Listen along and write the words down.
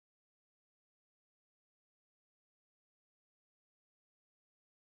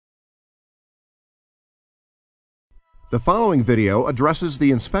The following video addresses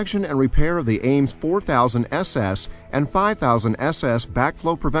the inspection and repair of the Ames 4000 SS and 5000 SS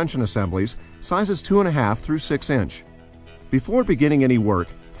backflow prevention assemblies, sizes 2.5 through 6 inch. Before beginning any work,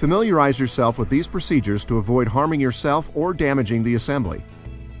 familiarize yourself with these procedures to avoid harming yourself or damaging the assembly.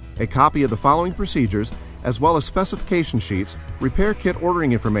 A copy of the following procedures, as well as specification sheets, repair kit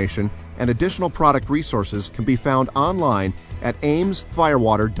ordering information, and additional product resources can be found online at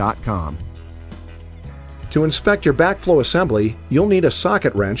amesfirewater.com. To inspect your backflow assembly, you'll need a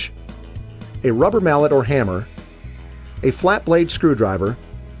socket wrench, a rubber mallet or hammer, a flat blade screwdriver,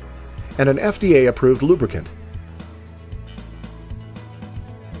 and an FDA-approved lubricant.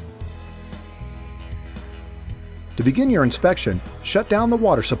 To begin your inspection, shut down the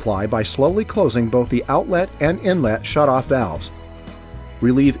water supply by slowly closing both the outlet and inlet shut-off valves.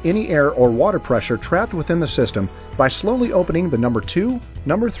 Relieve any air or water pressure trapped within the system by slowly opening the number 2,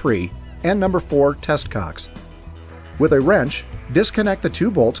 number 3, and number 4 test cocks. With a wrench, disconnect the 2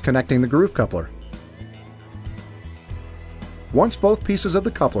 bolts connecting the groove coupler. Once both pieces of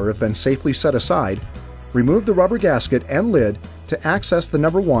the coupler have been safely set aside, remove the rubber gasket and lid to access the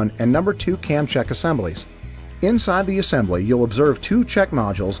number 1 and number 2 cam check assemblies. Inside the assembly, you'll observe 2 check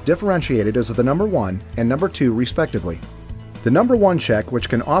modules differentiated as the number 1 and number 2 respectively. The number 1 check, which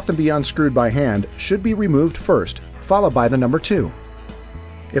can often be unscrewed by hand, should be removed first, followed by the number 2.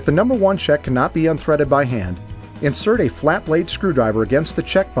 If the number 1 check cannot be unthreaded by hand, insert a flat blade screwdriver against the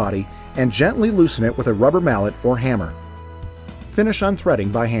check body and gently loosen it with a rubber mallet or hammer. Finish unthreading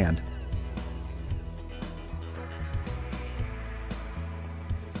by hand.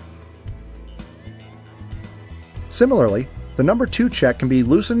 Similarly, the number 2 check can be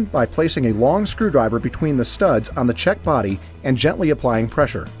loosened by placing a long screwdriver between the studs on the check body and gently applying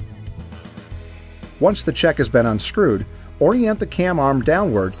pressure. Once the check has been unscrewed, orient the cam arm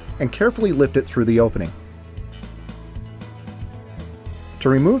downward and carefully lift it through the opening. To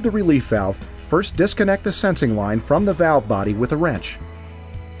remove the relief valve, first disconnect the sensing line from the valve body with a wrench.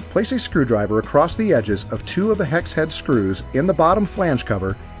 Place a screwdriver across the edges of 2 of the hex head screws in the bottom flange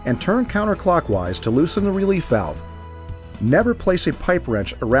cover and turn counterclockwise to loosen the relief valve. Never place a pipe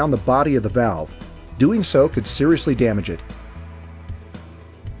wrench around the body of the valve. Doing so could seriously damage it.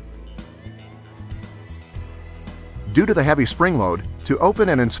 Due to the heavy spring load, to open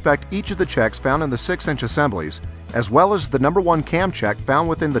and inspect each of the checks found in the 6-inch assemblies, as well as the number 1 cam check found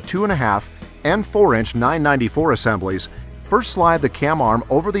within the 2.5 and 4-inch 994 assemblies, first slide the cam arm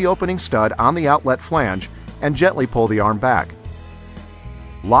over the opening stud on the outlet flange and gently pull the arm back.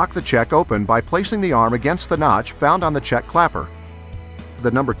 Lock the check open by placing the arm against the notch found on the check clapper.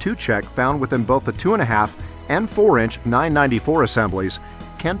 The number 2 check found within both the 2.5 and 4-inch 994 assemblies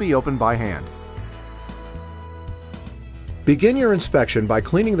can be opened by hand. Begin your inspection by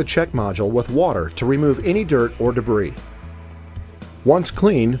cleaning the check module with water to remove any dirt or debris. Once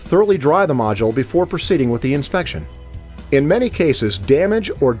clean, thoroughly dry the module before proceeding with the inspection. In many cases, damage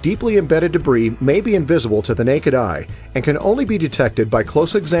or deeply embedded debris may be invisible to the naked eye and can only be detected by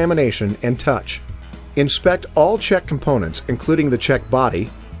close examination and touch. Inspect all check components, including the check body,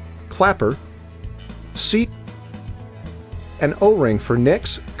 clapper, seat, and O-ring for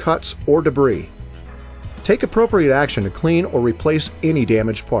nicks, cuts, or debris. Take appropriate action to clean or replace any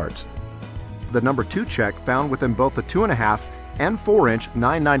damaged parts. The number 2 check found within both the 2.5 and 4-inch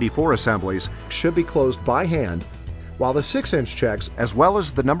 994 assemblies should be closed by hand, while the 6-inch checks, as well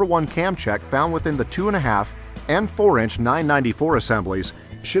as the number 1 cam check found within the 2.5 and 4-inch 994 assemblies,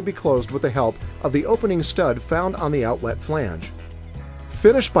 should be closed with the help of the opening stud found on the outlet flange.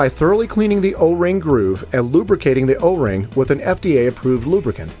 Finish by thoroughly cleaning the O-ring groove and lubricating the O-ring with an FDA-approved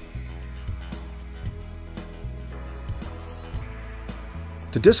lubricant.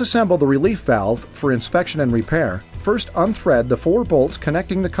 To disassemble the relief valve for inspection and repair, first unthread the 4 bolts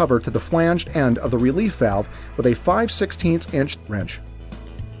connecting the cover to the flanged end of the relief valve with a 5/16" wrench.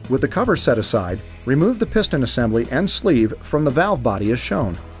 With the cover set aside, remove the piston assembly and sleeve from the valve body as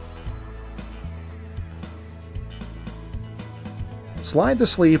shown. Slide the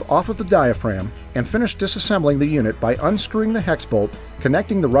sleeve off of the diaphragm and finish disassembling the unit by unscrewing the hex bolt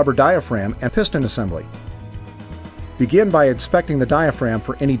connecting the rubber diaphragm and piston assembly. Begin by inspecting the diaphragm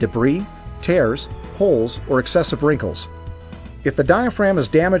for any debris, tears, holes, or excessive wrinkles. If the diaphragm is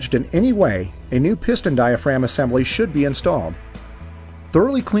damaged in any way, a new piston diaphragm assembly should be installed.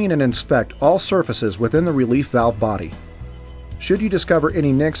 Thoroughly clean and inspect all surfaces within the relief valve body. Should you discover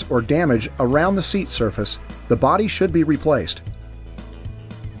any nicks or damage around the seat surface, the body should be replaced.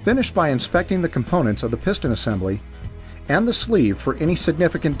 Finish by inspecting the components of the piston assembly and the sleeve for any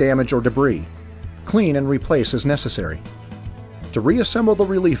significant damage or debris. Clean and replace as necessary. To reassemble the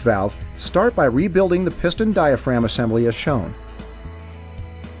relief valve, start by rebuilding the piston diaphragm assembly as shown.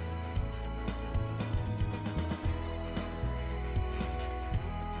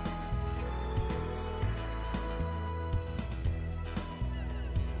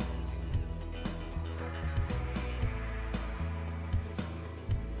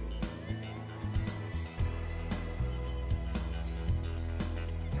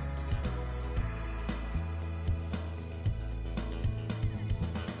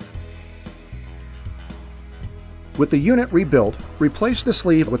 With the unit rebuilt, replace the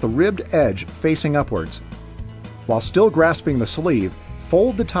sleeve with a ribbed edge facing upwards. While still grasping the sleeve,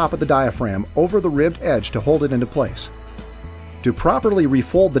 fold the top of the diaphragm over the ribbed edge to hold it into place. To properly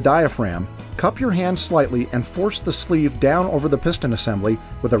refold the diaphragm, cup your hand slightly and force the sleeve down over the piston assembly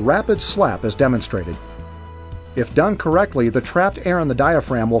with a rapid slap as demonstrated. If done correctly, the trapped air in the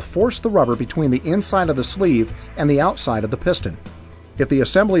diaphragm will force the rubber between the inside of the sleeve and the outside of the piston. If the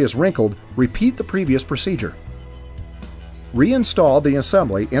assembly is wrinkled, repeat the previous procedure. Reinstall the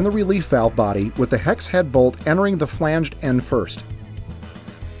assembly in the relief valve body with the hex head bolt entering the flanged end first.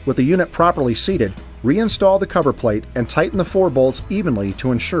 With the unit properly seated, reinstall the cover plate and tighten the 4 bolts evenly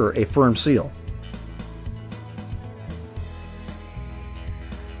to ensure a firm seal.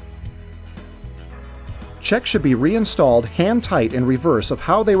 Checks should be reinstalled hand tight in reverse of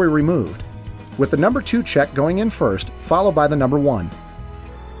how they were removed, with the number 2 check going in first, followed by the number 1.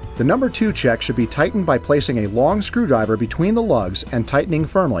 The number 2 check should be tightened by placing a long screwdriver between the lugs and tightening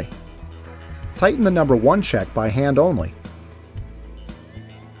firmly. Tighten the number 1 check by hand only.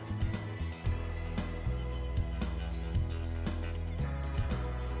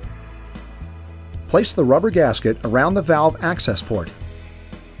 Place the rubber gasket around the valve access port.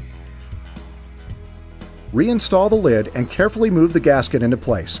 Reinstall the lid and carefully move the gasket into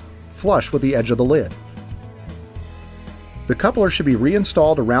place, flush with the edge of the lid. The coupler should be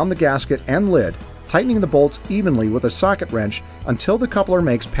reinstalled around the gasket and lid, tightening the bolts evenly with a socket wrench until the coupler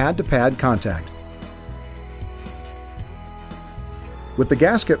makes pad-to-pad contact. With the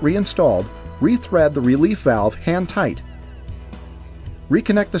gasket reinstalled, rethread the relief valve hand tight.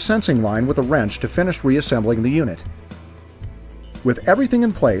 Reconnect the sensing line with a wrench to finish reassembling the unit. With everything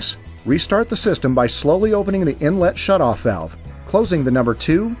in place, restart the system by slowly opening the inlet shutoff valve, closing the number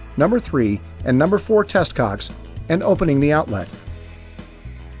 2, number 3, and number 4 test cocks, and opening the outlet.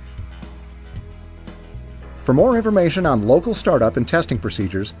 For more information on local startup and testing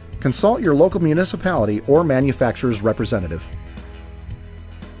procedures, consult your local municipality or manufacturer's representative.